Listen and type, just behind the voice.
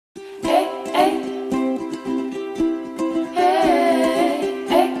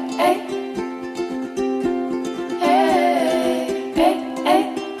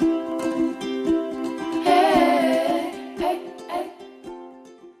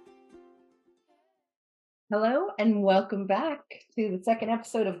Hello and welcome back to the second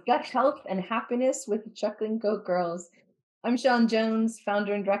episode of Gut Health and Happiness with the Chuckling Goat Girls. I'm Sean Jones,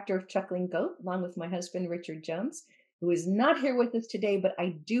 founder and director of Chuckling Goat, along with my husband, Richard Jones, who is not here with us today, but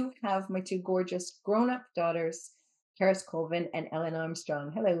I do have my two gorgeous grown up daughters, Karis Colvin and Ellen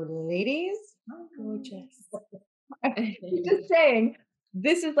Armstrong. Hello, ladies. Oh, gorgeous. I'm just saying,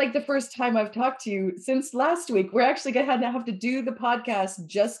 this is like the first time I've talked to you since last week. We're actually going to have to do the podcast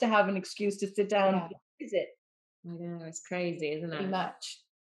just to have an excuse to sit down Yeah, and visit. I know, it's crazy, isn't pretty it? much.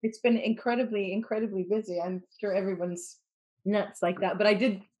 It's been incredibly busy. I'm sure everyone's nuts like that. But I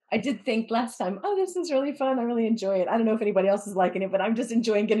did think last time, oh, this is really fun. I really enjoy it. I don't know if anybody else is liking it, but I'm just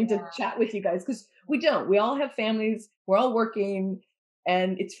enjoying getting to chat with you guys because we all have families, we're all working,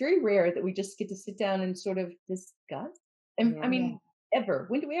 and it's very rare that we just get to sit down and sort of discuss. And I Yeah, mean, ever.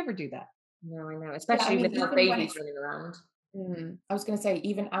 When do we ever do that? no, I know, Yeah, I especially mean, with our even when babies running around. I was going to say,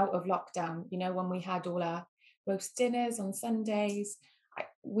 even out of lockdown, when we had all our roast dinners on Sundays,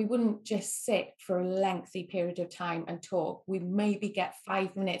 we wouldn't just sit for a lengthy period of time and talk. We'd maybe get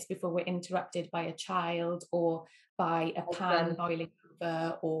 5 minutes before we're interrupted by a child or by a pan Done. boiling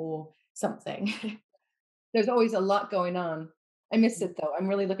over or something. There's always a lot going on. I miss it though. I'm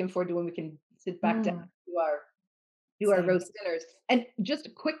really looking forward to when we can sit back down Mm, and do our same. roast dinners. And just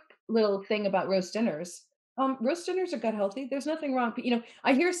a quick little thing about roast dinners. Roast dinners are gut healthy. There's nothing wrong.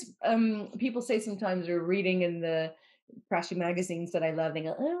 I hear people say sometimes or reading in the trashy magazines that I love, they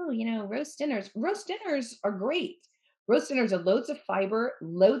go, oh, roast dinners. Roast dinners are great. Roast dinners are loads of fiber,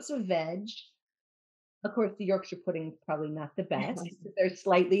 loads of veg. Of course, the Yorkshire pudding probably not the best. They're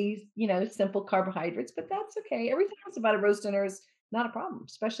slightly, simple carbohydrates, but that's okay. Everything else about a roast dinner is not a problem,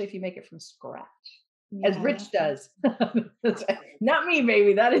 especially if you make it from scratch as Yeah, Rich does. That's right. Not me,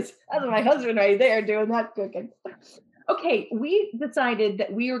 baby. That's my husband right there doing that cooking. Okay, we decided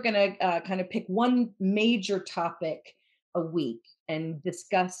that we were going to kind of pick one major topic a week and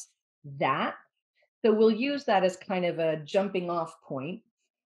discuss that. So we'll use that as kind of a jumping off point.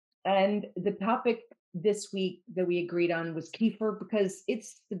 And the topic this week that we agreed on was kefir because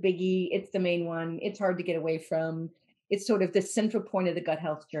it's the biggie, it's the main one, it's hard to get away from. It's sort of the central point of the gut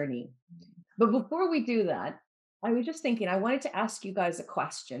health journey. But before we do that, I was just thinking I wanted to ask you guys a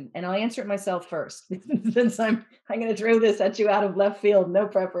question, and I'll answer it myself first since I'm going to throw this at you out of left field, no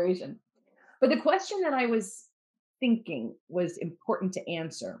preparation. But the question that I was thinking was important to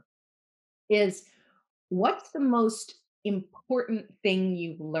answer is what's the most important thing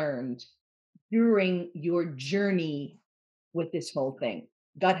you've learned during your journey with this whole thing?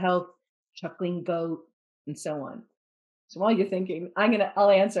 Gut health, chuckling goat, and so on. So while you're thinking, I'll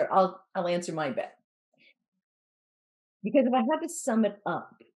answer my bit. Because if I had to sum it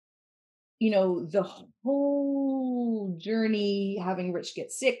up, the whole journey having Rich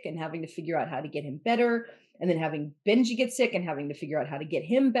get sick and having to figure out how to get him better, and then having Benji get sick and having to figure out how to get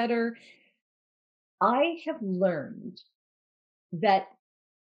him better, I have learned that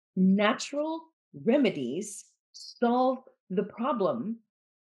natural remedies solve the problem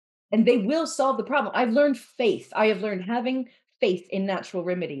and they will solve the problem. I've learned faith. I have learned having faith in natural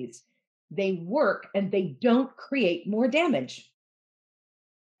remedies. They work and they don't create more damage.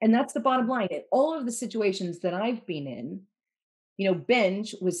 And that's the bottom line. In all of the situations that I've been in,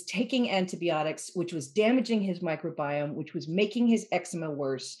 Benj was taking antibiotics, which was damaging his microbiome, which was making his eczema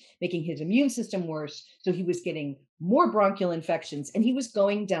worse, making his immune system worse. So he was getting more bronchial infections and he was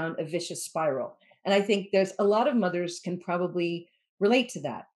going down a vicious spiral. And I think there's a lot of mothers can probably relate to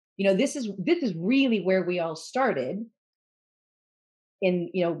that. This is really where we all started in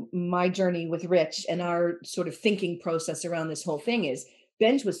my journey with Rich and our sort of thinking process around this whole thing is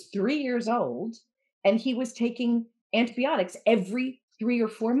Benj was 3 years old and he was taking antibiotics every 3 or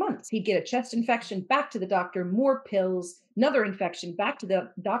 4 months. He'd get a chest infection, back to the doctor, more pills, another infection, back to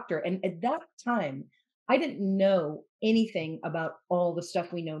the doctor. And at that time, I didn't know anything about all the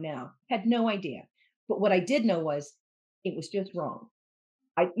stuff we know now, had no idea. But what I did know was it was just wrong.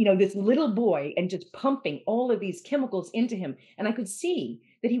 This little boy and just pumping all of these chemicals into him. And I could see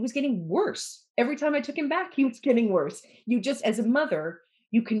that he was getting worse. Every time I took him back, he was getting worse. You just, as a mother,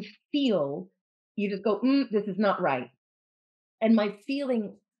 you can feel, you just go, this is not right. And my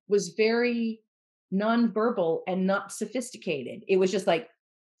feeling was very nonverbal and not sophisticated. It was just like,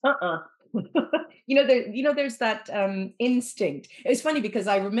 uh-uh. There's that instinct. It's funny because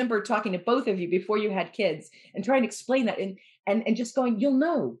I remember talking to both of you before you had kids and trying to explain that and just going, you'll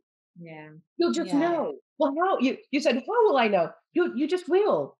know. Yeah. You'll just Yeah. know. Well, how you said, how will I know? You just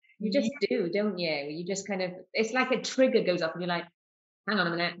will. You just do, don't you? You just kind of, it's like a trigger goes up and you're like, hang on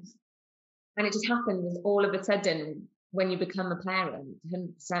a minute. And it just happens all of a sudden when you become a parent,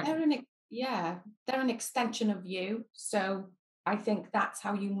 100%. They're an yeah, they're an extension of you. So I think that's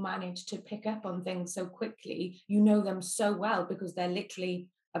how you manage to pick up on things so quickly. You know them so well because they're literally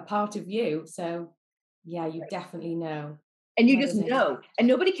a part of you. So yeah, you definitely know And you just mothers instinct. know, and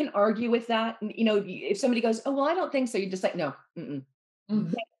nobody can argue with that. And, if somebody goes, "Oh, well, I don't think so," you're just like, "No, mm-mm.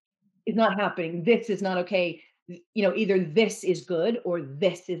 Mm, That is not happening. This is not okay." Either this is good or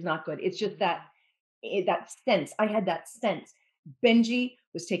this is not good. It's just that sense. I had that sense. Benji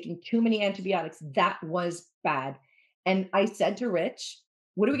was taking too many antibiotics. That was bad. And I said to Rich,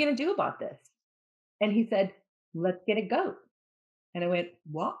 "What are we going to do about this?" And he said, "Let's get a goat." And I went,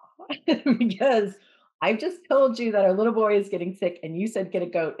 "What?" Because I've just told you that our little boy is getting sick, and you said get a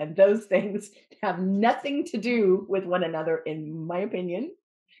goat, and those things have nothing to do with one another, in my opinion.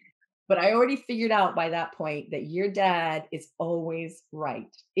 But I already figured out by that point that your dad is always right.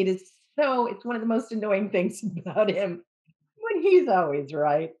 It's one of the most annoying things about him when he's always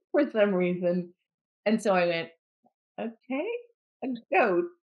right for some reason. And so I went, okay, a goat.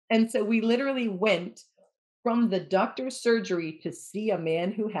 And so we literally went from the doctor's surgery to see a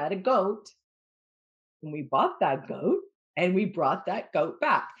man who had a goat, and we bought that goat and we brought that goat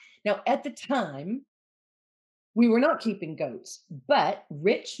back. Now, at the time, we were not keeping goats, but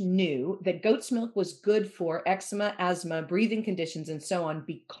Rich knew that goat's milk was good for eczema, asthma, breathing conditions, and so on,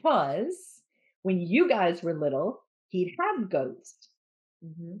 because when you guys were little, he'd have goats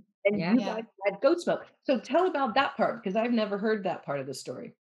Hmm. and Yeah. you yeah. guys had goat's milk. So tell about that part, because I've never heard that part of the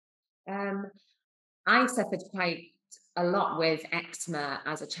story. Um, I suffered quite a lot with eczema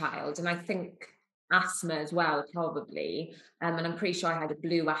as a child, and I think asthma as well, probably. And I'm pretty sure I had a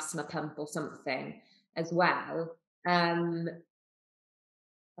blue asthma pump or something as well. Um,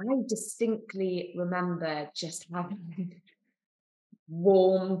 I distinctly remember just having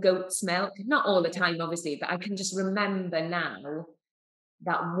warm goat's milk, not all the Yeah. time, obviously, but I can just remember now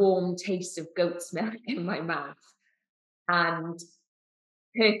that warm taste of goat's milk in my mouth. And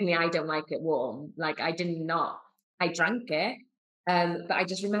personally, I don't like it warm. Like I did not, I drank it, but I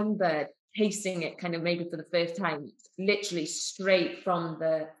just remember tasting it kind of maybe for the first time, literally straight from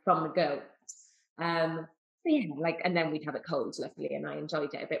the goat. So yeah, like, and then we'd have it cold, luckily, and I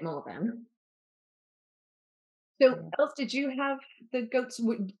enjoyed it a bit more then. So, else, did you have the goats?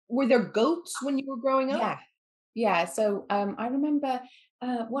 Were there goats when you were growing up? Yeah. Yeah. So I remember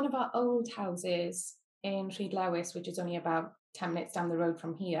one of our old houses in Lewis, which is only about 10 minutes down the road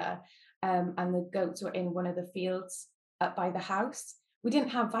from here. And the goats were in one of the fields up by the house. We didn't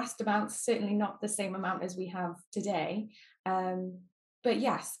have vast amounts, certainly not the same amount as we have today. Um, but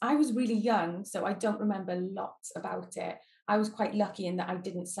yes, I was really young, so I don't remember lots about it. I was quite lucky in that I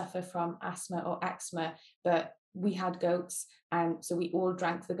didn't suffer from asthma or eczema, but we had goats, and so we all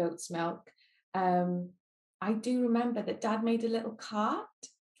drank the goat's milk. Um, I do remember that Dad made a little cart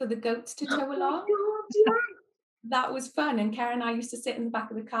for the goats to Oh tow my along. God, That was fun. And Karen and I used to sit in the back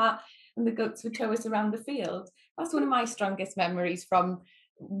of the cart and the goats would tow us around the field. That's one of my strongest memories from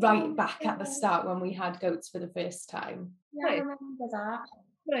right back at the start when we had goats for the first time. Yeah, I nice, remember that.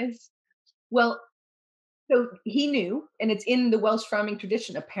 nice. Well, so he knew, and it's in the Welsh farming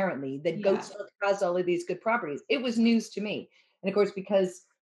tradition, apparently, that Yeah. goat's milk has all of these good properties. It was news to me. And of course, because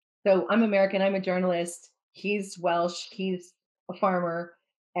so I'm American, I'm a journalist, he's Welsh, he's a farmer,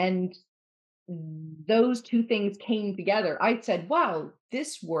 and those two things came together. I said, wow,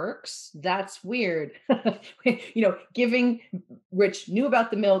 this works. That's weird. Giving Rich knew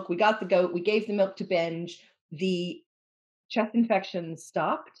about the milk. We got the goat, we gave the milk to Benj. The chest infection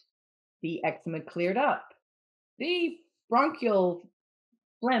stopped, the eczema cleared up, the bronchial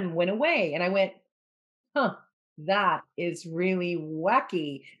phlegm went away. And I went, huh, that is really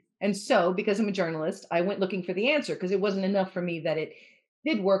wacky. And so, because I'm a journalist, I went looking for the answer because it wasn't enough for me that it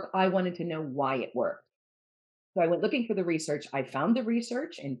did work. I wanted to know why it worked. So I went looking for the research. I found the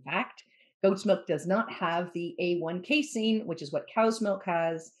research. In fact, goat's milk does not have the A1 casein, which is what cow's milk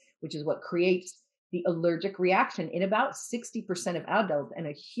has, which is what creates the allergic reaction in about 60% of adults and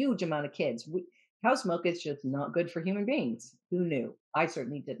a huge amount of kids. Cow's milk is just not good for human beings. Who knew? I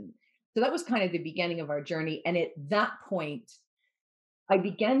certainly didn't. So that was kind of the beginning of our journey. And at that point, I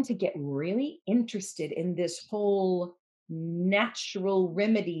began to get really interested in this whole natural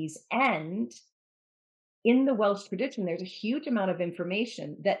remedies. And in the Welsh tradition, there's a huge amount of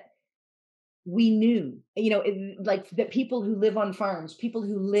information that we knew, like that people who live on farms, people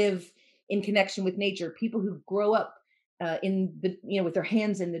who live in connection with nature, people who grow up with their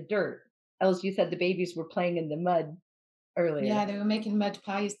hands in the dirt. Else, you said the babies were playing in the mud earlier. Yeah, they were making mud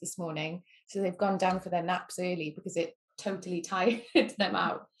pies this morning. So they've gone down for their naps early because it totally tired them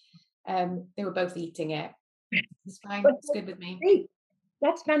out. They were both eating it. It's fine. But It's good with me. great.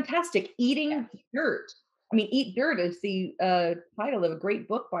 That's fantastic. Yeah. Eating dirt. I mean, Eat Dirt is the title of a great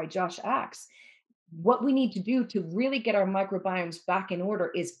book by Josh Axe. What we need to do to really get our microbiomes back in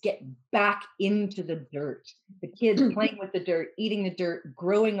order is get back into the dirt. The kids playing with the dirt, eating the dirt,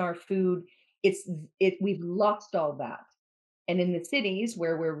 growing our food. It's we've lost all that. And in the cities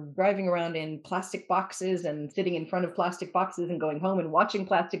where we're driving around in plastic boxes and sitting in front of plastic boxes and going home and watching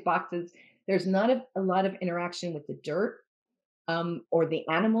plastic boxes, there's not a lot of interaction with the dirt, or the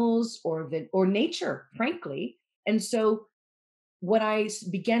animals, or nature, frankly. And so what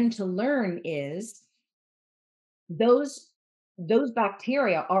began to learn is those those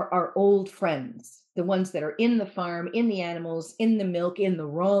bacteria are our old friends, the ones that are in the farm, in the animals, in the milk, in the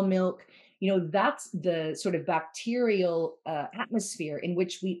raw milk. That's the sort of bacterial atmosphere in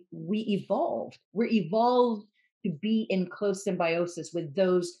which we evolved. We're evolved to be in close symbiosis with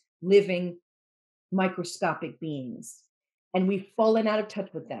those living microscopic beings. And we've fallen out of touch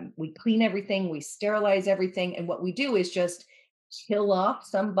with them. We clean everything, we sterilize everything. And what we do is just kill off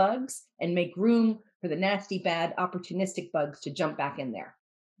some bugs and make room for the nasty, bad, opportunistic bugs to jump back in there.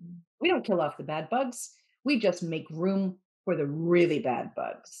 We don't kill off the bad bugs. We just make room for the really bad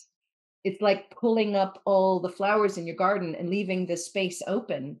bugs. It's like pulling up all the flowers in your garden and leaving the space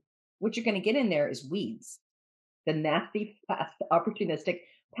open. What you're going to get in there is weeds, the nasty, fast, opportunistic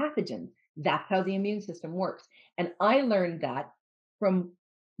pathogens. That's how the immune system works. And I learned that from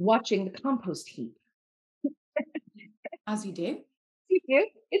watching the compost heap. As you do.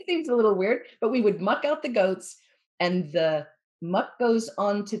 It seems a little weird, but we would muck out the goats, and the muck goes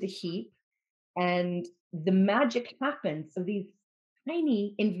onto the heap, and the magic happens of these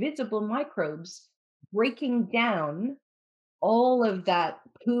tiny invisible microbes breaking down all of that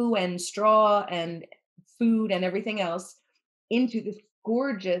poo and straw and food and everything else into this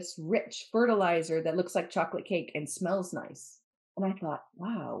gorgeous, rich fertilizer that looks like chocolate cake and smells nice. And I thought,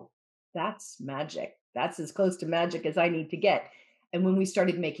 wow, that's magic. That's as close to magic as I need to get. And when we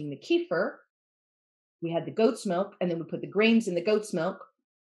started making the kefir, we had the goat's milk, and then we put the grains in the goat's milk,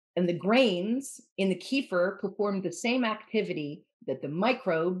 and the grains in the kefir performed the same activity that the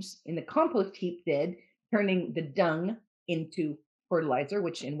microbes in the compost heap did, turning the dung into fertilizer,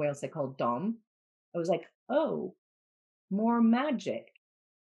 which in Wales they call dom. I was like, oh, more magic.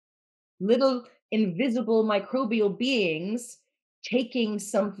 Little invisible microbial beings taking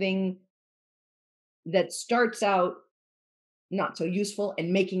something that starts out not so useful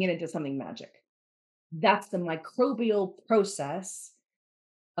and making it into something magic. That's the microbial process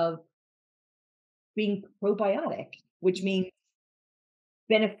of being probiotic, which means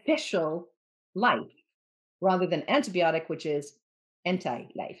beneficial life rather than antibiotic, which is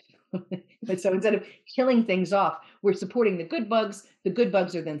anti-life. So instead of killing things off, we're supporting the good bugs. The good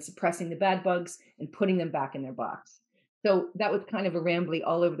bugs are then suppressing the bad bugs and putting them back in their box. So that was kind of a rambly,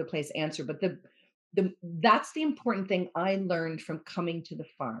 all over the place answer, but that's the important thing I learned from coming to the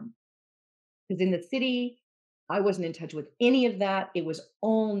farm. Because in the city, I wasn't in touch with any of that. It was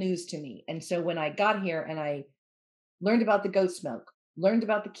all news to me. And so when I got here and I learned about the goat's milk, learned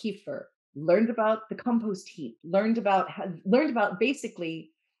about the kefir, learned about the compost heap, learned about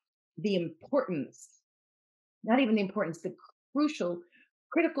basically the importance, not even the importance, the crucial,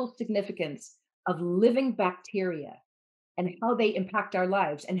 critical significance of living bacteria and how they impact our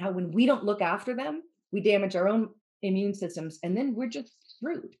lives, and how when we don't look after them, we damage our own immune systems, and then we're just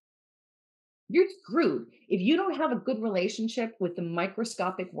screwed. You're screwed. If you don't have a good relationship with the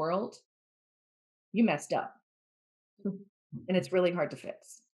microscopic world, you messed up. And it's really hard to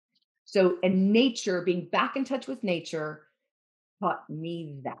fix. So, and nature, being back in touch with nature, taught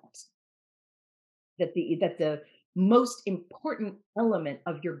me that the most important element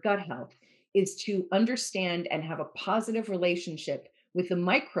of your gut health is to understand and have a positive relationship with the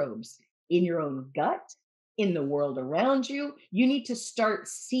microbes in your own gut, in the world around you. You need to start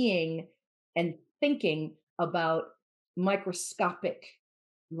seeing and thinking about microscopic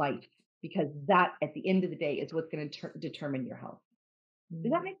life, because that at the end of the day is what's going to determine your health.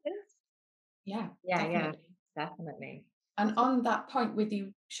 Does that make sense? Yeah, Yeah, definitely. definitely. And on that point with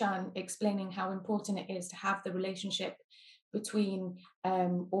you, Shan, explaining how important it is to have the relationship between,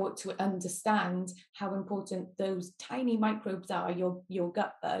 or to understand how important those tiny microbes are, your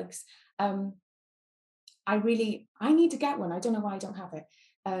gut bugs. I need to get one. I don't know why I don't have it.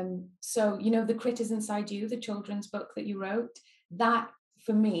 So, The Critters Inside You, the children's book that you wrote, that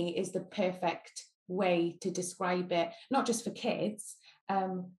for me is the perfect way to describe it, not just for kids,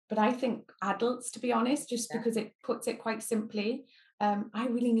 but I think adults, to be honest, just because it puts it quite simply. I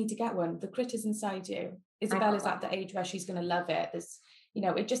really need to get one. The Critters Inside You. Isabella's at the age where she's going to love it.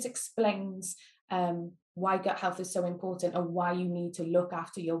 It just explains why gut health is so important and why you need to look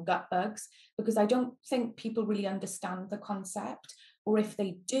after your gut bugs, because I don't think people really understand the concept, or if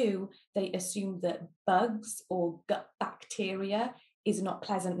they do, they assume that bugs or gut bacteria is not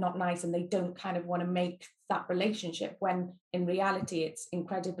pleasant, not nice, and they don't kind of want to make that relationship, when in reality it's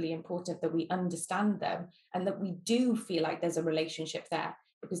incredibly important that we understand them and that we do feel like there's a relationship there,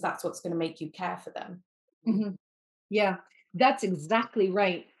 because that's what's going to make you care for them. Mhm. Yeah, that's exactly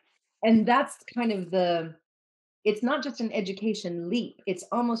right. And that's kind of it's not just an education leap, it's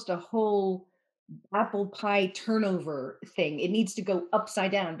almost a whole apple pie turnover thing. It needs to go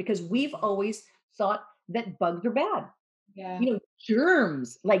upside down because we've always thought that bugs are bad. Yeah. You know,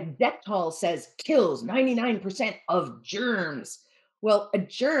 germs, like Dettol says, kills 99% of germs. Well, a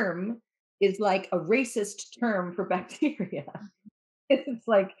germ is like a racist term for bacteria. It's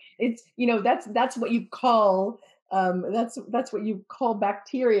like that's what you call that's what you call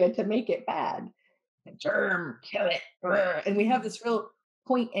bacteria to make it bad. Germ, kill it. Brr. And we have this real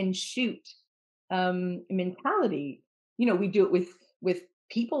point and shoot mentality. We do it with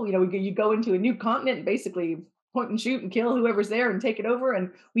people. You go into a new continent and basically point and shoot and kill whoever's there and take it over.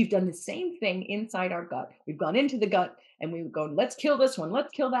 And we've done the same thing inside our gut. We've gone into the gut and we've gone, let's kill this one,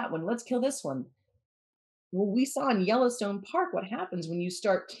 let's kill that one, let's kill this one. Well, we saw in Yellowstone Park what happens when you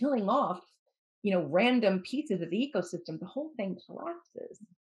start killing off, random pieces of the ecosystem. The whole thing collapses.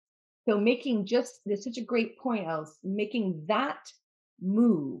 So making just there's such a great point, Alice, making that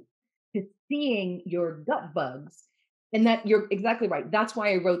move to seeing your gut bugs, and that you're exactly right. That's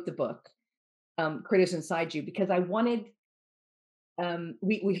why I wrote the book, Critters Inside You, because I wanted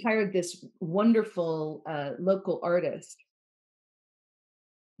we hired this wonderful local artist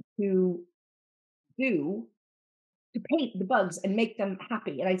to do to paint the bugs and make them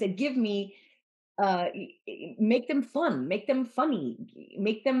happy. And I said, give me make them fun, make them funny,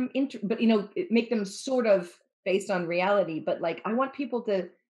 make them but make them sort of based on reality. But like, I want people to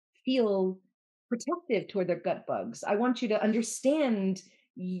feel protective toward their gut bugs. I want you to understand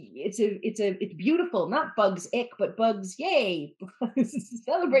it's beautiful, not bugs ick, but bugs yay.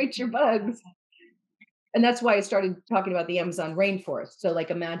 Celebrate your bugs. And that's why I started talking about the Amazon rainforest. So like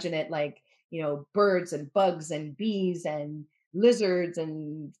imagine it like, birds and bugs and bees and lizards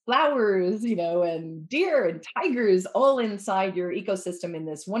and flowers, and deer and tigers all inside your ecosystem in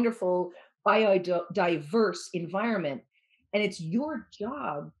this wonderful biodiverse environment. And it's your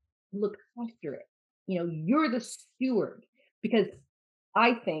job to look after it. You're the steward, because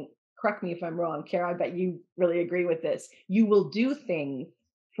I think, correct me if I'm wrong, Kara, I bet you really agree with this. You will do things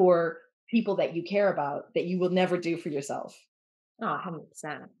for people that you care about that you will never do for yourself. Oh,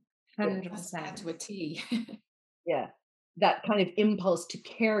 100%. That's 100%. to a T. Yeah. That kind of impulse to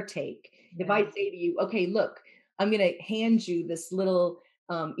caretake. If I say to you, okay, look, I'm going to hand you this little,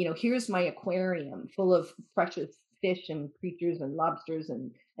 here's my aquarium full of precious fish and creatures and lobsters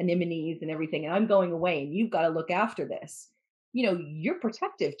and anemones and everything, and I'm going away and you've got to look after this. You're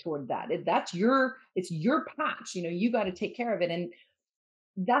protective toward that. It's your patch, you got to take care of it. And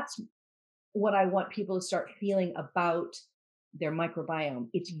that's what I want people to start feeling about their microbiome.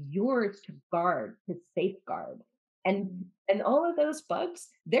 It's yours to guard, to safeguard. And all of those bugs,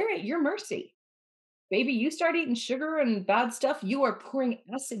 they're at your mercy. Baby, you start eating sugar and bad stuff, you are pouring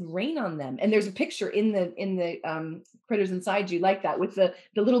acid rain on them. And there's a picture in the Critters Inside You like that, with the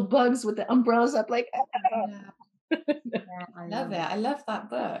little bugs with the umbrellas up like Yeah. I love it. I love that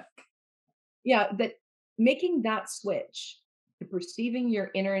book. Yeah, that making that switch to perceiving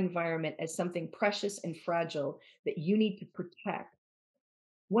your inner environment as something precious and fragile that you need to protect.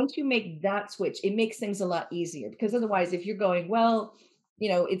 Once you make that switch, it makes things a lot easier, because otherwise, if you're going, well,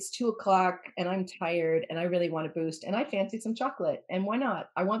 it's 2 o'clock and I'm tired and I really want to boost and I fancy some chocolate, and why not?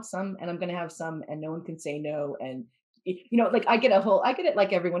 I want some and I'm going to have some and no one can say no. And like I get it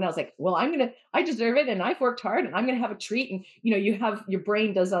like everyone else, like, well, I deserve it and I've worked hard and I'm going to have a treat. And, you have your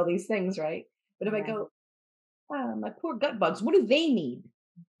brain does all these things, right? But if I go, my poor gut bugs, what do they need?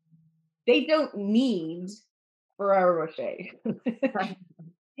 They don't need Ferrero Rocher.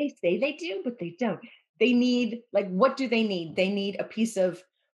 They say they do, but they don't. They need, like, what do they need? They need a piece of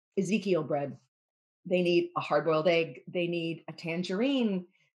Ezekiel bread. They need a hard boiled egg. They need a tangerine.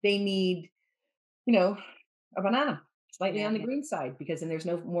 They need, a banana, slightly on the green side, because then there's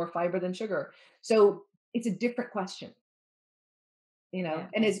no more fiber than sugar. So it's a different question.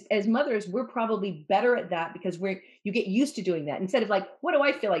 And as mothers, we're probably better at that, because you get used to doing that. Instead of like, what do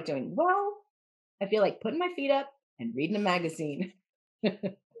I feel like doing? Well, I feel like putting my feet up and reading a magazine.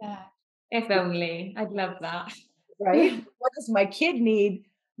 Yeah. If only. I'd love that. Right? What does my kid need?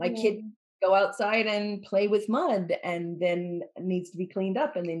 My kid go outside and play with mud, and then needs to be cleaned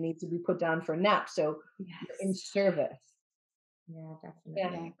up, and then needs to be put down for a nap. So you're in Yes. service. Yeah, Yeah. Yeah,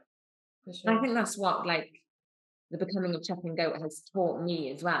 definitely. for I sure. think that's what like the becoming of Chuck and Goat has taught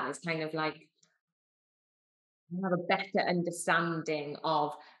me as well. It's kind of like have a better understanding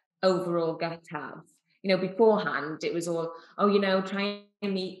of overall gut health. Beforehand it was all, oh, try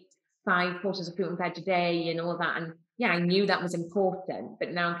and eat 5 quarters of fruit and veg a day and all that. And yeah, I knew that was important,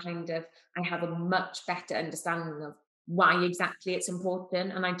 but now kind of I have a much better understanding of why exactly it's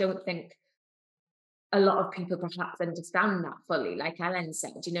important. And I don't think a lot of people perhaps understand that fully, like Ellen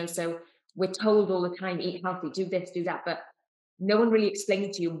said, so we're told all the time, eat healthy, do this, do that, but no one really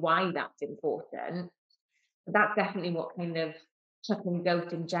explains to you why that's important. That's definitely what kind of Chuck and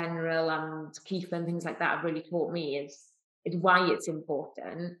Goat in general and Keith and things like that have really taught me is why it's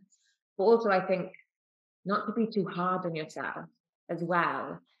important. But also I think not to be too hard on yourself as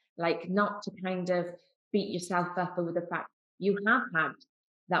well. Like not to kind of beat yourself up over the fact you have had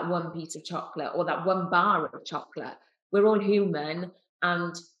that one piece of chocolate or that one bar of chocolate. We're all human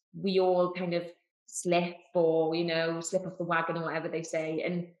and we all kind of slip or, slip off the wagon or whatever they say.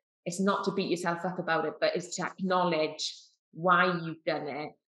 And it's not to beat yourself up about it, but it's to acknowledge why you've done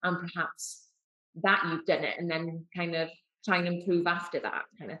it and perhaps that you've done it and then kind of try and improve after that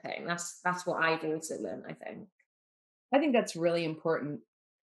kind of thing. That's what I've also learned, I think. I think that's really important.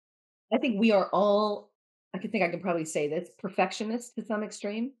 I think we are all, I can probably say this, perfectionists to some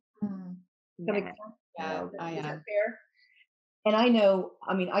extreme. Mm, To some Yeah. extent. yeah, I Is that am. fair? And I know,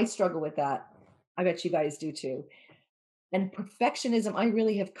 I mean, I struggle with that. I bet you guys do too. And perfectionism, I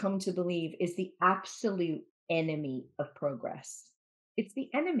really have come to believe, is the absolute enemy of progress. It's the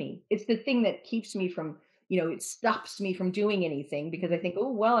enemy. It's the thing that keeps me from, it stops me from doing anything because I think,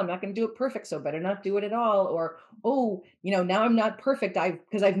 oh, well, I'm not going to do it perfect. So better not do it at all. Or, oh, now I'm not perfect.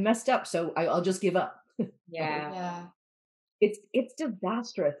 Because I've messed up. So I'll just give up. Right. Yeah. Yeah. It's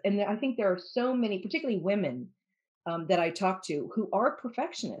disastrous. And I think there are so many, particularly women, that I talk to who are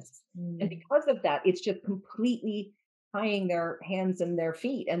perfectionists. And Mm, because of that, it's just completely tying their hands and their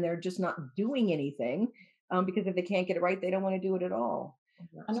feet, and they're just not doing anything because if they can't get it right, they don't want to do it at all.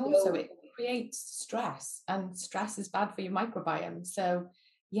 And also, absolutely. So it creates stress, and stress is bad for your microbiome. So,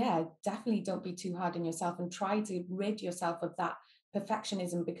 yeah, definitely don't be too hard on yourself and try to rid yourself of that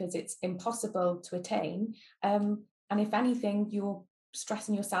perfectionism because it's impossible to attain. And if anything, you're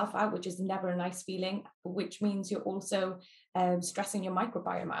stressing yourself out, which is never a nice feeling, which means you're also stressing your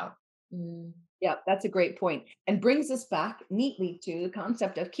microbiome out. Mm, yeah, that's a great point, and brings us back neatly to the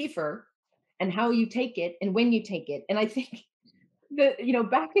concept of kefir and how you take it and when you take it. And I think that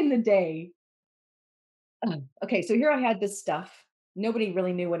back in the day, okay, so here I had this stuff. Nobody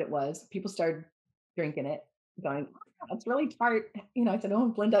really knew what it was. People started drinking it, going, "Oh, that's really tart." I said, "Oh,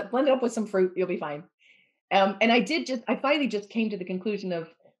 blend it up with some fruit. You'll be fine." And I finally just came to the conclusion of,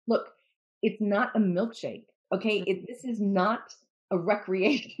 look, it's not a milkshake. Okay. This is not a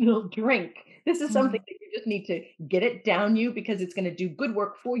recreational drink. This is something Mhm. that you just need to get it down you because it's going to do good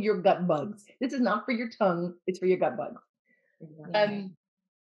work for your gut bugs. This is not for your tongue. It's for your gut bugs. Yeah. exactly. Um,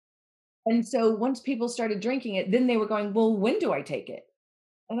 and so once people started drinking it, then they were going, well, when do I take it?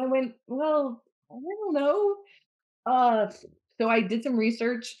 And I went, well, I don't know. Uh, so I did some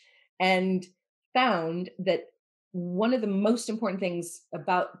research and found that one of the most important things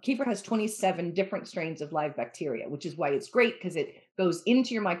about kefir has 27 different strains of live bacteria, which is why it's great because it goes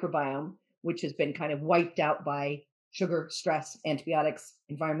into your microbiome, which has been kind of wiped out by sugar, stress, antibiotics,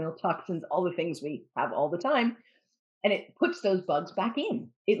 environmental toxins, all the things we have all the time. And it puts those bugs back in.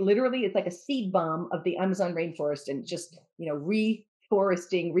 It literally is like a seed bomb of the Amazon rainforest and just,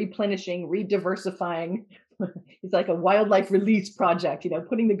 reforesting, replenishing, rediversifying. It's like a wildlife release project,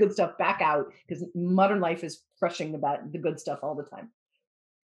 putting the good stuff back out because modern life is crushing the good stuff all the time.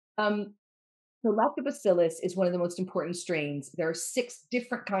 Um, so lactobacillus is one of the most important strains. There are 6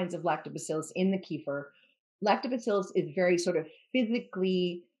 different kinds of lactobacillus in the kefir. Lactobacillus is very sort of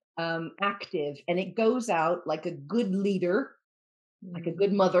physically active, and it goes out like a good leader, like a Mm,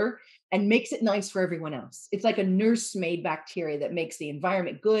 good mother, and makes it nice for everyone else. It's like a nurse-made bacteria that makes the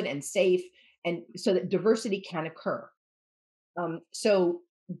environment good and safe, and so that diversity can occur. So,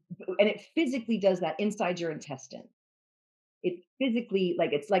 and it physically does that inside your intestine. It physically,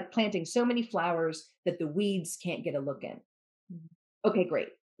 like it's like planting so many flowers that the weeds can't get a look in. mm, Okay, great.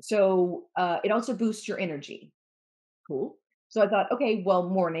 So it also boosts your energy. Cool. So I thought, okay, well,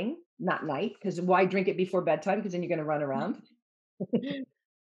 morning, not night, because why drink it before bedtime? Because then you're going to run around.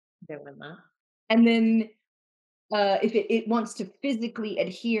 don't want that. And then if it wants to physically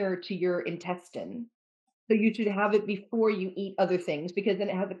adhere to your intestine, So you should have it before you eat other things because then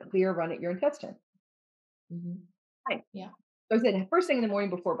it has a clear run at your intestine. Mhm. Right. Yeah. So I said first thing in the morning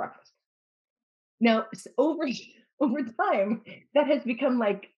before breakfast. Now, over over time, that has become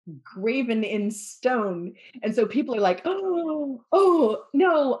like graven in stone, and so people are like, "Oh, oh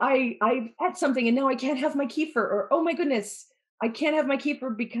no, I've had something, and now I can't have my kefir," or "Oh my goodness, I can't have my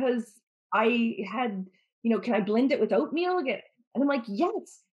kefir because I had, can I blend it with oatmeal again?" And I'm like,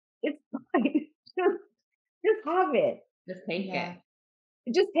 "Yes, it's fine. Just, just have it. Just take it. Yeah.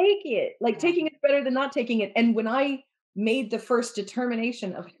 Just take it. Like Yeah. taking it's better than not taking it." And when I made the first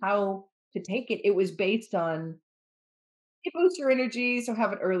determination of how to take it, it was based on it boosts your energy, so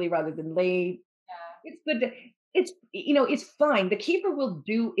have it early rather than late. It's good to it's fine. The kefir will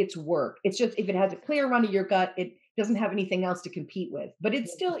do its work. It's just if it has a clear run of your gut, it doesn't have anything else to compete with. But it's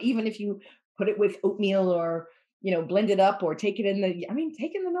Yeah. still, even if you put it with oatmeal or blend it up or take it take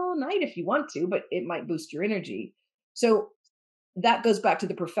it in the middle of the night if you want to, but it might boost your energy. So that goes back to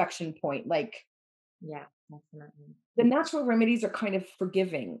the perfection point. Like Yeah, definitely. the natural remedies are kind of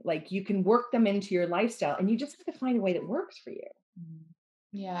forgiving. Like you can work them into your lifestyle and you just have to find a way that works for you. Mm.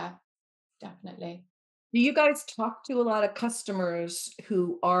 Yeah, definitely. Do you guys talk to a lot of customers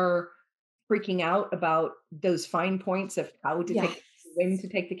who are freaking out about those fine points of how to Yes. take when to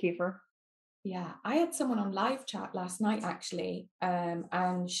take the kefir? Yeah, I had someone on live chat last night actually,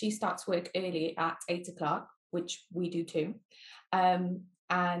 and she starts work early at 8 o'clock, which we do too.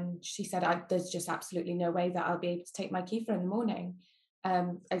 And she said, "There's just absolutely no way that I'll be able to take my kefir in the morning.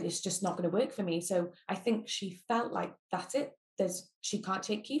 And it's just not going to work for me." So I think she felt like that's it. She can't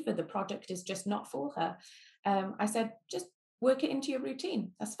take kefir. The product is just not for her. I said, just work it into your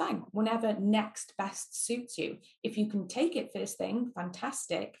routine. That's fine. Whenever next best suits you. If you can take it first thing,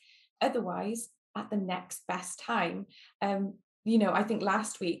 fantastic. Otherwise, at the next best time. I think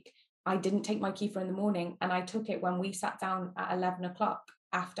last week I didn't take my kefir in the morning and I took it when we sat down at 11 o'clock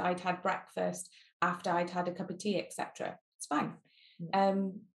after I'd had breakfast, after I'd had a cup of tea, etc. It's fine. Yeah.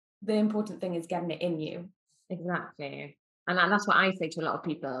 The important thing is getting it in you. Exactly. And that's what I say to a lot of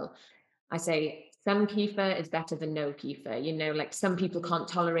people. I say some kefir is better than no kefir. Like some people can't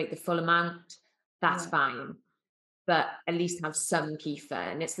tolerate the full amount. That's Yeah. fine. But at least have some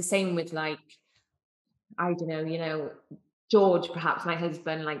kefir. And it's the same with like, I don't know, George, perhaps my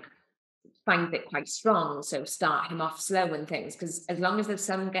husband, like finds it quite strong. So start him off slow and things. Because as long as there's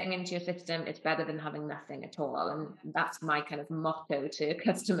some getting into your system, it's better than having nothing at all. And that's my kind of motto to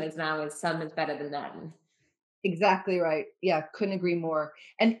customers now is some is better than none. Exactly right. Yeah, couldn't agree more.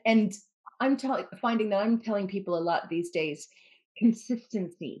 And finding that I'm telling people a lot these days,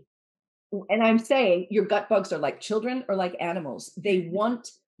 consistency. And I'm saying your gut bugs are like children or like animals. They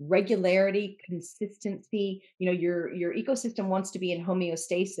want regularity, consistency. Your ecosystem wants to be in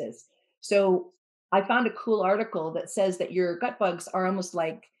homeostasis. So I found a cool article that says that your gut bugs are almost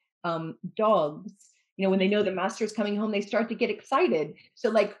like dogs. When they know the master is coming home, they start to get excited. So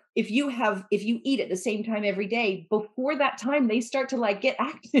like if you eat at the same time every day, before that time they start to like get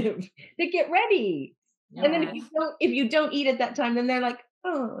active. They get ready. And then Yeah. if you don't eat at that time, then they're like,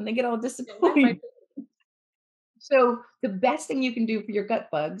 oh, and they get all Where's my disappointed. So the best thing you can do for your gut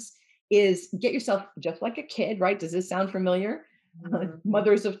bugs is get yourself just like a kid, right? Does this sound familiar? Mhm.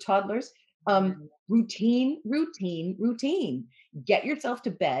 Mothers of toddlers. Yeah. Routine, routine, routine. Get yourself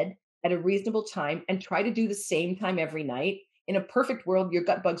to bed at a reasonable time and try to do the same time every night. In a perfect world, your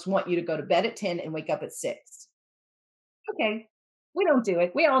gut bugs want you to go to bed at 10 and wake up at 6. Okay. We don't do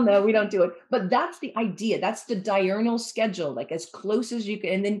it. We all know we don't do it. But that's the idea. That's the diurnal schedule, like as close as you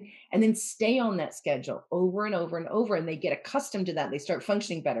can, and then stay on that schedule over and over and over. And they get accustomed to that. They start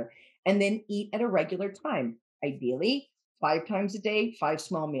functioning better. And then eat at a regular time. Ideally, 5 times a day, 5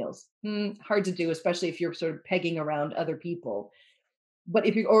 small meals. Hard to do, especially if you're sort of pegging around other people. But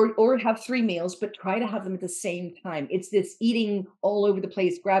if you or have 3 meals, but try to have them at the same time. It's this eating all over the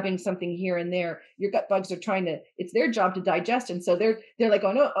place, grabbing something here and there. Your gut bugs are trying to it's their job to digest, and so they're like,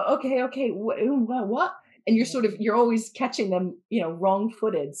 "Oh, no, okay, okay, what?" And you're always catching them,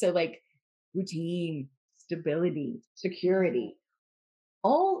 wrong-footed. So, like, routine, stability, security.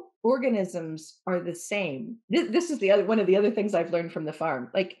 All organisms are the same. This is the other one of the other things I've learned from the farm.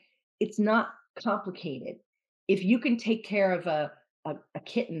 Like, it's not complicated. If you can take care of a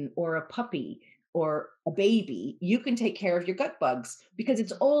kitten or a puppy or a baby, you can take care of your gut bugs because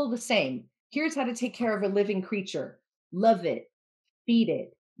it's all the same. Here's how to take care of a living creature. Love it, feed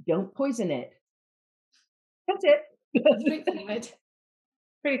it, don't poison it. That's it. Straightforward.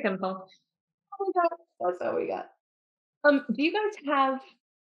 Pretty simple. That's all we got. Do you guys have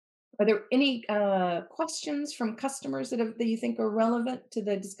Are there any questions from customers that you think are relevant to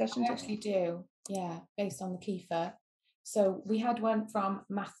the discussion I today? actually do. Yeah, based on the kefir. So we had one from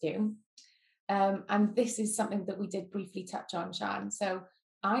Matthew, and this is something that we did briefly touch on, Shan. So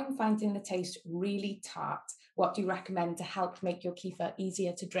I'm finding the taste really tart. What do you recommend to help make your kefir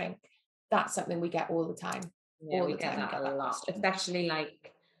easier to drink? That's something we get all the time. Yeah, All we the get time we that get a that lot, question. especially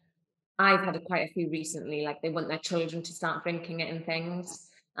like I've had quite a few recently, like they want their children to start drinking it and things,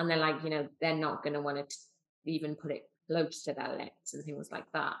 and they're like, they're not going to want to even put it close to their lips and things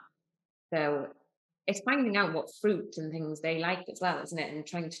like that. So it's finding out what fruit and things they like as well, isn't it? And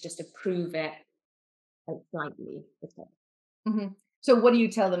trying to just approve it like slightly. So what do you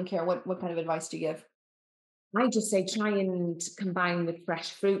tell them, Karen? What kind of advice do you give? I just say try and combine with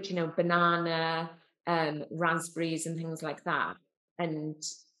fresh fruit, banana, raspberries and things like that. And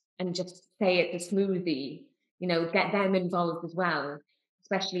just say it's a smoothie, get them involved as well,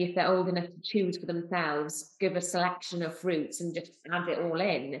 especially if they're old enough to choose for themselves, give a selection of fruits and just add it all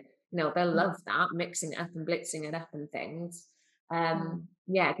in. They'll Mm, love that, mixing it up and blitzing it up and things. mm.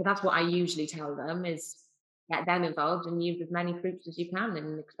 Yeah, because that's what I usually tell them is get them involved and use as many fruits as you can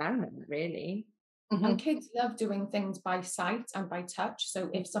and experiment, really. And Hmm. kids love doing things by sight and by touch. So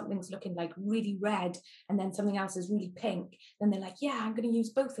if something's looking like really red and then something else is really pink, then they're like, yeah, I'm going to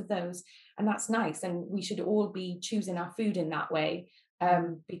use both of those. And that's nice. And we should all be choosing our food in that way,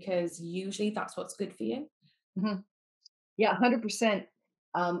 because usually that's what's good for you. Hmm. Yeah, 100%.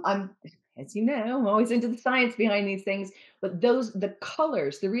 I'm, as you know, I'm always into the science behind these things. But the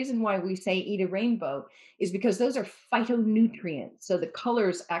colors, the reason why we say eat a rainbow is because those are phytonutrients. So the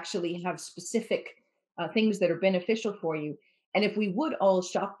colors actually have specific things that are beneficial for you. And if we would all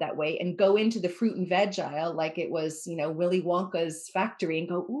shop that way and go into the fruit and veg aisle like it was, Willy Wonka's factory and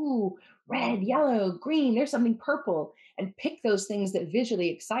go, ooh, red, Mm, yellow, green, there's something purple, and pick those things that visually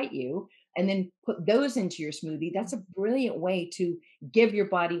excite you and then put those into your smoothie, that's a brilliant way to give your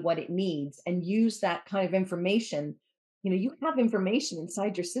body what it needs and use that kind of information. You have information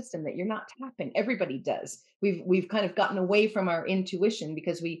inside your system that you're not tapping. Everybody does. We've kind of gotten away from our intuition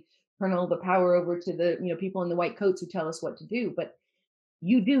because we turn all the power over to the people in the white coats who tell us what to do. But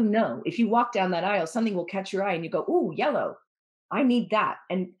you do know if you walk down that aisle, something will catch your eye and you go, "Ooh, yellow. I need that."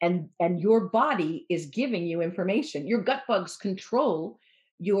 And your body is giving you information. Your gut bugs control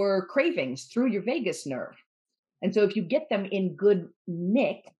your cravings through your vagus nerve. And so if you get them in good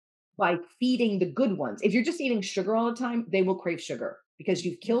nick by feeding the good ones, if you're just eating sugar all the time, they will crave sugar because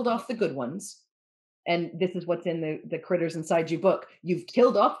you've killed off the good ones. And this is what's in the critters inside you book. You've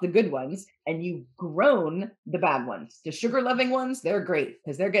killed off the good ones and you've grown the bad ones. The sugar loving ones, they're great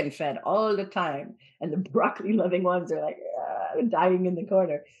because they're getting fed all the time. And the broccoli loving ones are like dying in the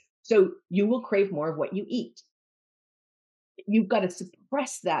corner. So you will crave more of what you eat. You've got to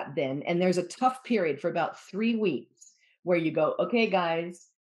suppress that then. And there's a tough period for about 3 weeks where you go, okay, guys,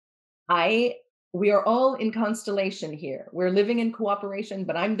 I we are all in constellation here. We're living in cooperation,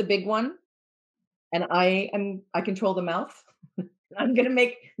 but I'm the big one and I control the mouth. I'm going to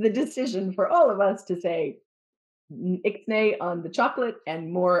make the decision for all of us to say ixnay on the chocolate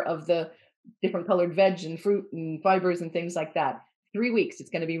and more of the different colored veg and fruit and fibers and things like that. 3 weeks, it's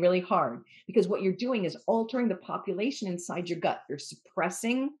going to be really hard because what you're doing is altering the population inside your gut. You're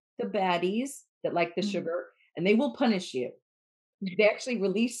suppressing the baddies that like the mm, sugar, and they will punish you. They actually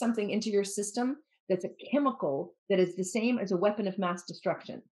release something into your system that's a chemical that is the same as a weapon of mass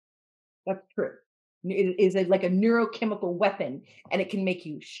destruction. That's true. It is like a neurochemical weapon, and it can make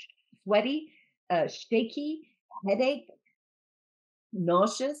you sweaty, shaky, headache,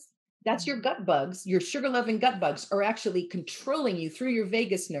 nauseous. That's your mm. gut bugs. Your sugar loving gut bugs are actually controlling you through your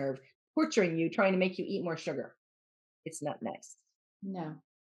vagus nerve, torturing you, trying to make you eat more sugar. It's not nice. No.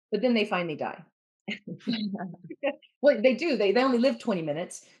 But then they finally die. Well, they do. They only live 20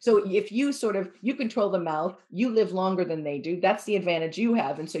 minutes. So if you sort of you control the mouth, you live longer than they do. That's the advantage you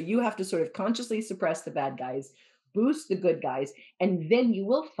have. And so you have to sort of consciously suppress the bad guys, boost the good guys, and then you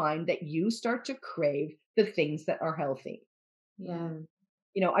will find that you start to crave the things that are healthy. Yeah.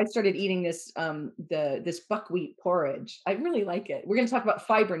 I started eating this buckwheat porridge. I really like it. We're going to talk about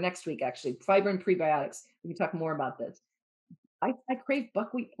fiber next week, actually. Fiber and prebiotics. We can talk more about this. I crave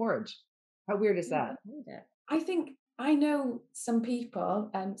buckwheat porridge. How weird is Never that? heard it. I think I know some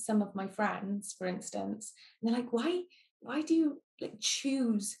people, some of my friends, for instance, and they're like, why do you like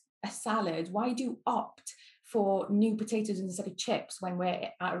choose a salad? Why do you opt for new potatoes instead of chips when we're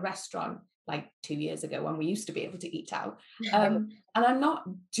at a restaurant like 2 years ago when we used to be able to eat out? And I'm not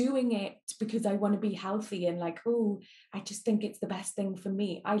doing it because I want to be healthy and like, oh, I just think it's the best thing for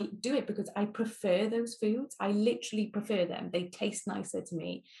me. I do it because I prefer those foods. I literally prefer them. They taste nicer to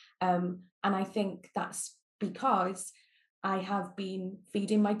me. And I think that's because I have been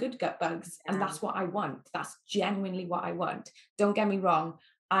feeding my good gut bugs, and Yeah. that's what I want. That's genuinely what I want. Don't get me wrong.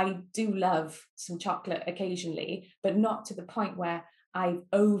 I do love some chocolate occasionally, but not to the point where I've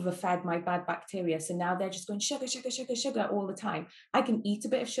overfed my bad bacteria. So now they're just going sugar, sugar, sugar, sugar all the time. I can eat a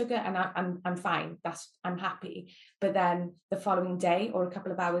bit of sugar and I'm fine. I'm happy. But then the following day or a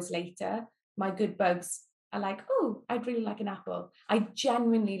couple of hours later, my good bugs are like, oh, I'd really like an apple. I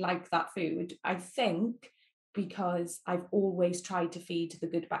genuinely like that food. I think because I've always tried to feed the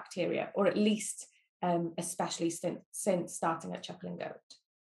good bacteria, or at least especially since starting at Chuckle and Goat.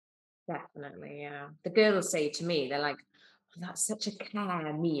 Definitely, yeah. The girls say to me, they're like, "Oh, that's such a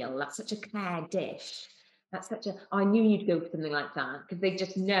care meal. That's such a care dish. That's such a, oh, I knew you'd go for something like that." Because they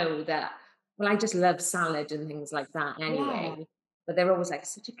just know that, well, I just love salad and things like that Yeah. anyway. But they're always like,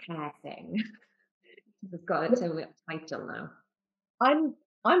 such a care thing. It's got its own little title now. I'm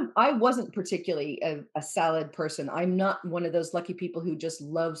I wasn't particularly a salad person. I'm not one of those lucky people who just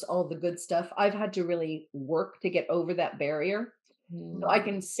loves all the good stuff. I've had to really work to get over that barrier. So I Mm,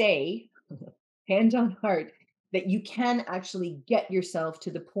 can say, hand on heart, that you can actually get yourself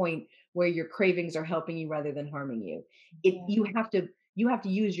to the point where your cravings are helping you rather than harming you. It Yeah. you have to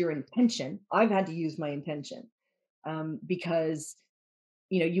use your intention. I've had to use my intention because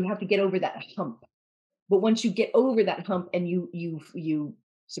you have to get over that hump. But once you get over that hump and you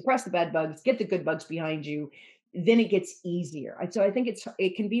suppress the bad bugs, get the good bugs behind you, then it gets easier. And so I think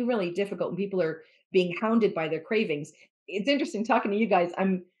it can be really difficult when people are being hounded by their cravings. It's interesting talking to you guys.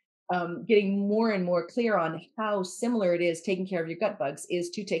 I'm getting more and more clear on how similar it is taking care of your gut bugs is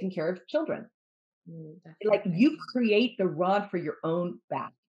to taking care of children. Like definitely. you create the rod for your own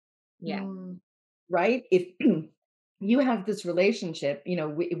back, Yeah. Mm, right? If you have this relationship,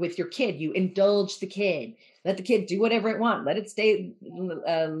 with your kid, you indulge the kid, let the kid do whatever it want, let it stay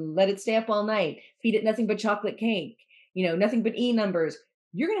up all night, feed it nothing but chocolate cake, nothing but numbers.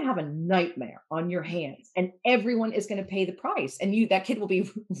 You're going to have a nightmare on your hands, and everyone is going to pay the price. And that kid will be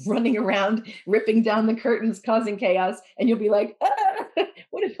running around, ripping down the curtains, causing chaos, and you'll be like,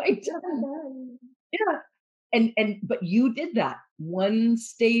 what have I done? Yeah. But you did that one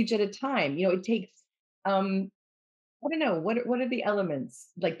stage at a time. It takes um I don't know, what are the elements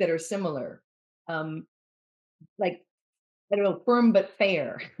like that are similar? Um like I don't know, firm but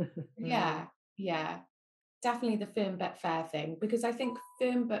fair. Mm, yeah. Yeah. Definitely the firm but fair thing, because I think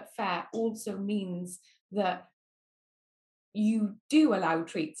firm but fair also means that you do allow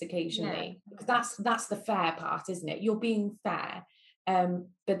treats yeah. occasionally, because that's the fair part, isn't it? You're being fair.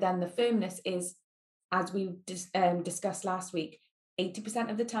 But then the firmness is, as we discussed last week,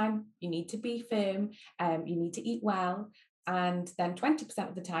 80% of the time you need to be firm, you need to eat well, and then 20%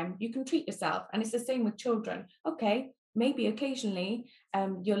 of the time you can treat yourself. And it's the same with children. Okay, maybe occasionally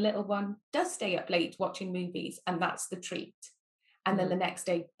your little one does stay up late watching movies, and that's the treat. And then Mm, the next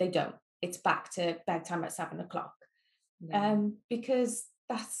day they don't. It's back to bedtime at 7 o'clock, yeah. because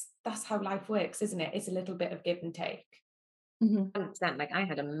that's how life works, isn't it? It's a little bit of give and take. Mhm. 100%. Like I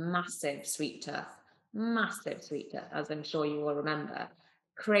had a massive sweet tooth, as I'm sure you will remember,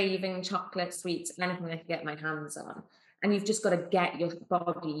 craving chocolate, sweets, anything I could get my hands on. And you've just got to get your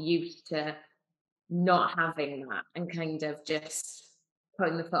body used to not having that and kind of just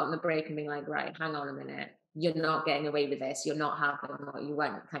putting the foot on the brake and being like, right, hang on a minute. You're not getting away with this. You're not having what you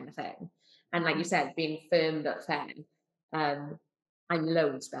want, kind of thing. And like you said, being firm but fair. Um, I'm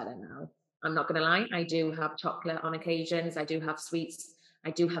loads better now. I'm not gonna lie, I do have chocolate on occasions, I do have sweets,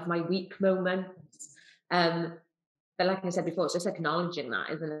 I do have my weak moments. Um, but like I said before, it's just acknowledging that,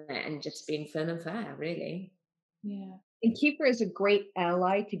 isn't it? And just being firm and fair, really. Yeah. And Keeper is a great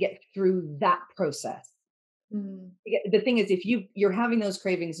ally to get through that process. Mm. The thing is, if you're having those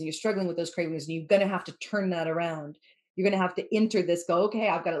cravings and you're struggling with those cravings, and you're going to have to turn that around. You're going to have to enter this. Go, okay,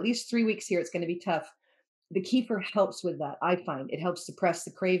 I've got at least 3 weeks here. It's going to be tough. The kefir helps with that. I find it helps suppress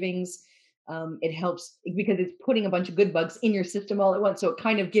the cravings. It helps because it's putting a bunch of good bugs in your system all at once. So it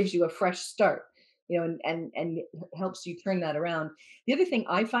kind of gives you a fresh start, and it helps you turn that around. The other thing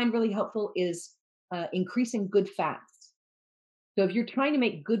I find really helpful is increasing good fats. So if you're trying to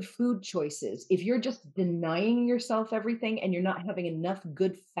make good food choices, if you're just denying yourself everything and you're not having enough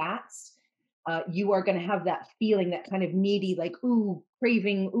good fats, you are going to have that feeling, that kind of needy, like, ooh,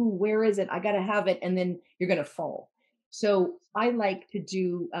 craving, ooh, where is it? I got to have it. And then you're going to fall. So I like to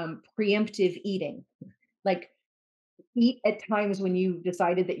do preemptive eating, like eat at times when you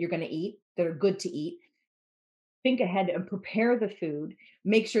decided that you're going to eat, that are good to eat. Think ahead and prepare the food.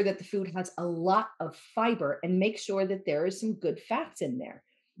 Make sure that the food has a lot of fiber and make sure that there is some good fats in there.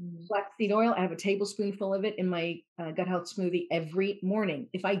 Mm. Flaxseed oil, I have a tablespoonful of it in my gut health smoothie every morning.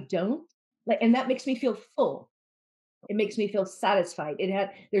 If I don't, and that makes me feel full. It makes me feel satisfied.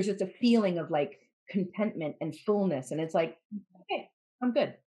 There's just a feeling of like contentment and fullness. And it's like, okay, I'm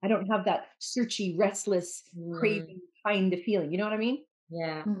good. I don't have that searchy, restless, Mm, craving kind of feeling. You know what I mean?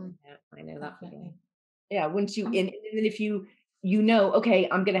 yeah, Mm, yeah, I know that feeling. definitely. Yeah. Once you, Um, and then if you know, okay,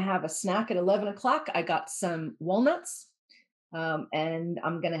 I'm going to have a snack at 11 o'clock. I got some walnuts, and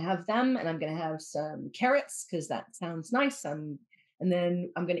I'm going to have them, and I'm going to have some carrots because that sounds nice. And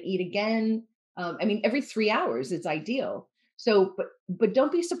then I'm going to eat again. I mean, every 3 hours is ideal. So, but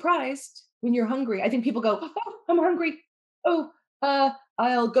don't be surprised when you're hungry. I think people go, "Oh, I'm hungry. Oh,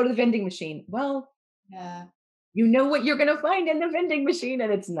 I'll go to the vending machine." Well, yeah, you know what you're going to find in the vending machine,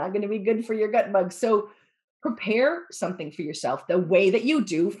 and it's not going to be good for your gut bugs. So, prepare something for yourself the way that you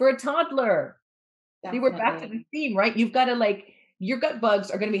do for a toddler. See, we're back to definitely. the theme, right? You've got to like your gut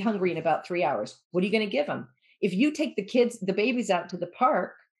bugs are going to be hungry in about 3 hours. What are you going to give them? If you take the babies out to the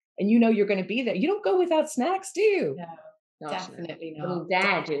park, and you know you're going to be there, you don't go without snacks, do you? No, Gosh, no. definitely not. Wouldn't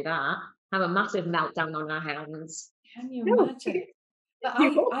dare do that. Have a massive meltdown on our hands. Can you No, imagine? But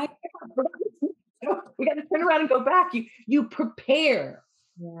you I we got to turn around and go back. You prepare.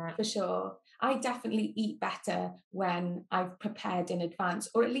 Yeah. For sure. I definitely eat better when I've prepared in advance,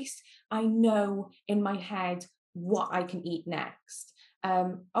 or at least I know in my head what I can eat next.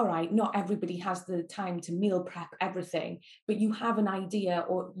 All right, not everybody has the time to meal prep everything, but you have an idea,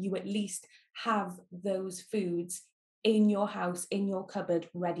 or you at least have those foods in your house, in your cupboard,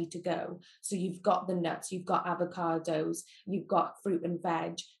 ready to go. So you've got the nuts, you've got avocados, you've got fruit and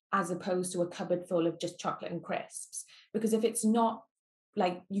veg, as opposed to a cupboard full of just chocolate and crisps. Because if it's not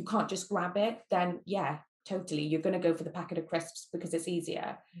like you can't just grab it, then yeah, totally, you're going to go for the packet of crisps because it's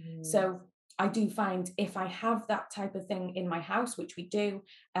easier. Mm. So I do find if I have that type of thing in my house, which we do,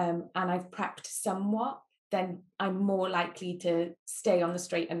 and I've prepped somewhat, then I'm more likely to stay on the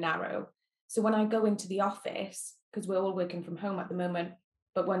straight and narrow. So when I go into the office, because we're all working from home at the moment,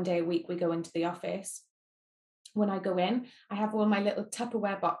 but one day a week we go into the office. When I go in, I have all my little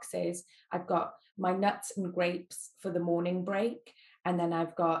Tupperware boxes. I've got my nuts and grapes for the morning break. And then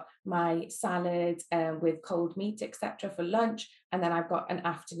I've got my salad with cold meat, etc., for lunch. And then I've got an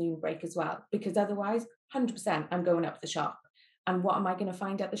afternoon break as well, because otherwise, 100%, I'm going up the shop. And what am I going to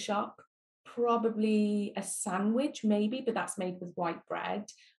find at the shop? Probably a sandwich, maybe, but that's made with white bread,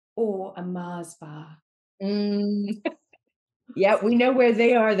 or a Mars bar. Mm, yeah, we know where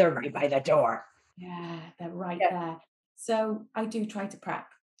they are. They're right by the door. Yeah, they're right Yeah, there. So I do try to prep.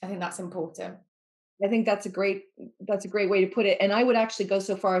 I think that's important. I think that's a great way to put it. And I would actually go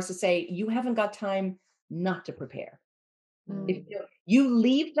so far as to say you haven't got time not to prepare. If Mm, you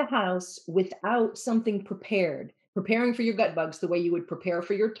leave the house without something prepared, preparing for your gut bugs the way you would prepare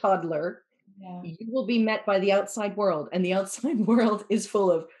for your toddler, yeah. you will be met by the outside world. And the outside world is full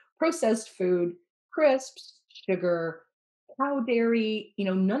of processed food, crisps, sugar, cow dairy,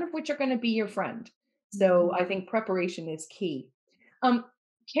 none of which are going to be your friend. So Mhm. I think preparation is key. Um,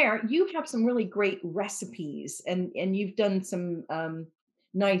 Care, you have some really great recipes, and you've done some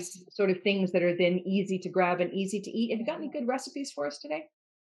nice sort of things that are then easy to grab and easy to eat. Have you got any Yeah. good recipes for us today?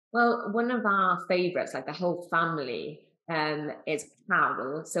 Well, one of our favourites, like the whole family, is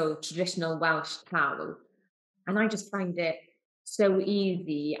cawl, so traditional Welsh cawl. And I just find it so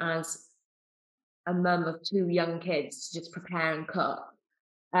easy as a mum of two young kids to just prepare and cook.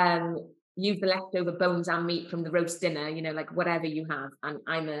 Use the leftover bones and meat from the roast dinner, like whatever you have. And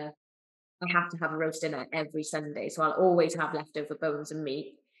I have to have a roast dinner every Sunday, so I'll always have leftover bones and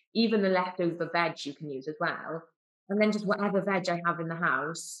meat. Even the leftover veg you can use as well. And then just whatever veg I have in the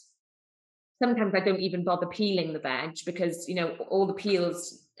house. Sometimes I don't even bother peeling the veg because, all the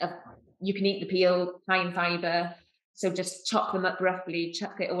peels, you can eat the peel, high in fiber. So just chop them up roughly,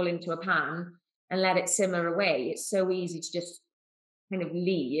 chuck it all into a pan and let it simmer away. It's so easy to just kind of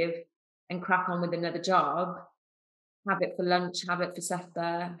leave and crack on with another job. Have it for lunch, have it for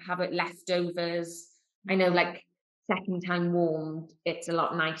supper, have it leftovers. I know, like, second time warmed, it's a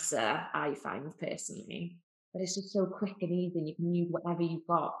lot nicer, I find personally. But it's just so quick and easy, and you can use whatever you've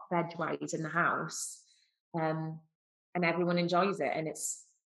got veg-wise in the house, um, and everyone enjoys it, and it's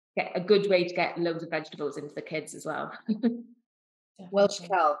a good way to get loads of vegetables into the kids as well. Welsh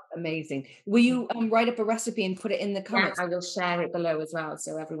Definitely. cow, amazing. Will you write up a recipe and put it in the Yeah, comments? I will share it below as well,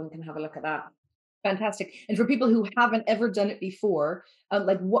 so everyone can have a look at that. Fantastic. And for people who haven't ever done it before,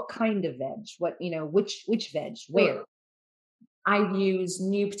 like what kind of veg? What, which veg? So Where? I use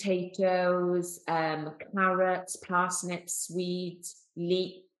new potatoes, carrots, parsnips, swedes,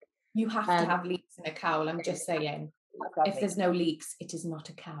 leek. You have to Um, have leeks in a cowl, I'm just saying. If Lovely. there's no leeks, it is not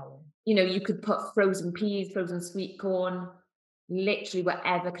a cowl. you could put frozen peas, frozen sweet corn. literally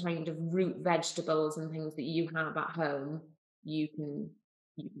whatever kind of root vegetables and things that you have at home, you can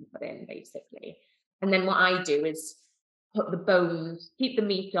put in basically. And then what I do is put the bones, keep the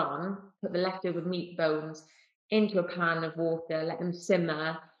meat on, put the leftover meat bones into a pan of water, let them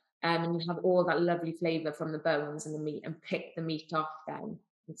simmer, and you have all that lovely flavour from the bones and the meat, and pick the meat off then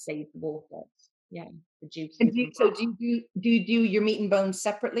and save the water. Yeah, the And juices do and you, so do you do your meat and bones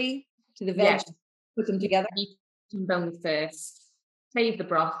separately to the veg? yeah, Put them yeah, together? meat and bones first, save the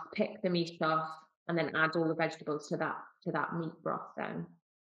broth, pick the meat off, and then add all the vegetables to that meat broth then.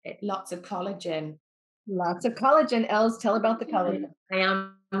 It, Lots of collagen. Lots of collagen. Els, tell about the collagen. I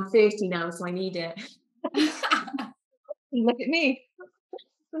am I'm 30 now, so I need it. Look at me.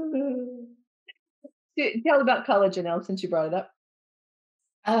 Tell about collagen, Els, since you brought it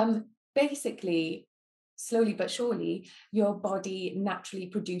up. Basically, slowly but surely, your body naturally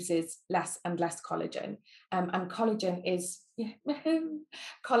produces less and less collagen. And collagen is, yeah,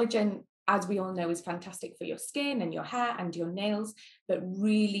 collagen, as we all know, is fantastic for your skin and your hair and your nails, but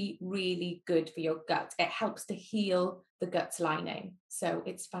really, really good for your gut. It helps to heal the gut's lining. So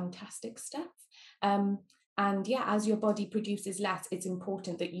it's fantastic stuff. And yeah, as your body produces less, it's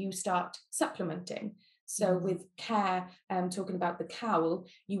important that you start supplementing. So with care, talking about the cowl,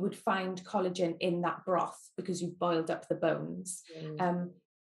 you would find collagen in that broth because you've boiled up the bones.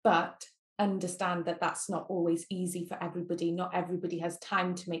 But understand that that's not always easy for everybody. Not everybody has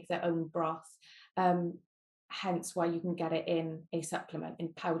time to make their own broth. Hence why you can get it in a supplement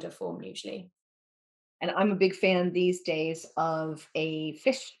in powder form usually. And I'm a big fan these days of a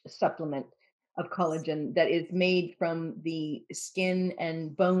fish supplement of collagen that is made from the skin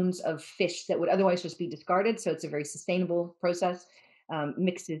and bones of fish that would otherwise just be discarded. So it's a very sustainable process.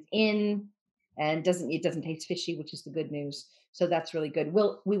 Mixes in and doesn't taste fishy, which is the good news. So that's really good.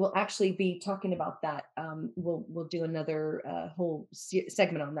 We will actually be talking about that. We'll do another whole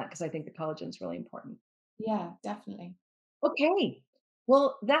segment on that because I think the collagen is really important. Yeah, definitely. Okay.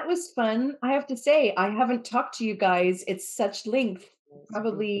 Well, that was fun. I have to say, I haven't talked to you guys. It's such length,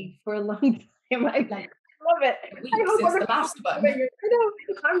 probably for a long time. I Like love it. I weeks hope since other the people last are one. loving it. I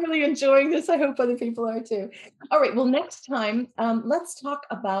know. I'm really enjoying this. I hope other people are too. All right. Well, next time, let's talk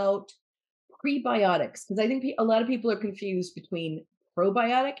about prebiotics because I think a lot of people are confused between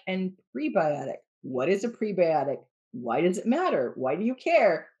probiotic and prebiotic. What is a prebiotic? Why does it matter? Why do you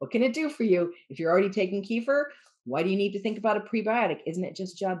care? What can it do for you? If you're already taking kefir, why do you need to think about a prebiotic? Isn't it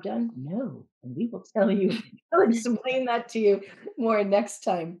just job done? No. And we will tell you, I'll explain that to you more next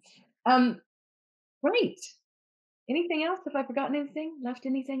time. Um, right. Anything else? Have I forgotten anything? Left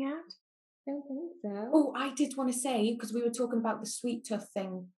anything out? Don't think so. Oh, I did want to say, because we were talking about the sweet tooth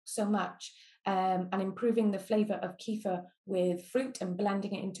thing so much, and improving the flavor of kefir with fruit and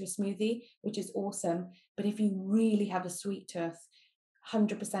blending it into a smoothie, which is awesome. But if you really have a sweet tooth,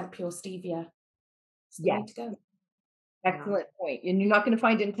 100% pure stevia. It's the way Yes. to go. Excellent point. And you're not going to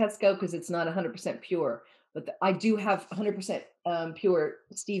find it in Tesco because it's not 100% pure. But I do have 100% pure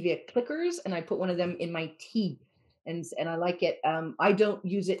stevia clickers, and I put one of them in my tea, and I like it. I don't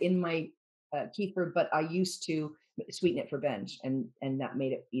use it in my kefir, but I used to sweeten it for Benj, and that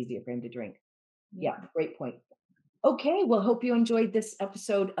made it easier for him to drink. Yeah, great point. Okay, well, hope you enjoyed this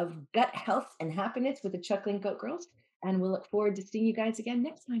episode of Gut Health and Happiness with the Chuckling Goat Girls, and we'll look forward to seeing you guys again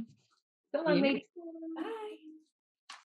next time. So long, ladies.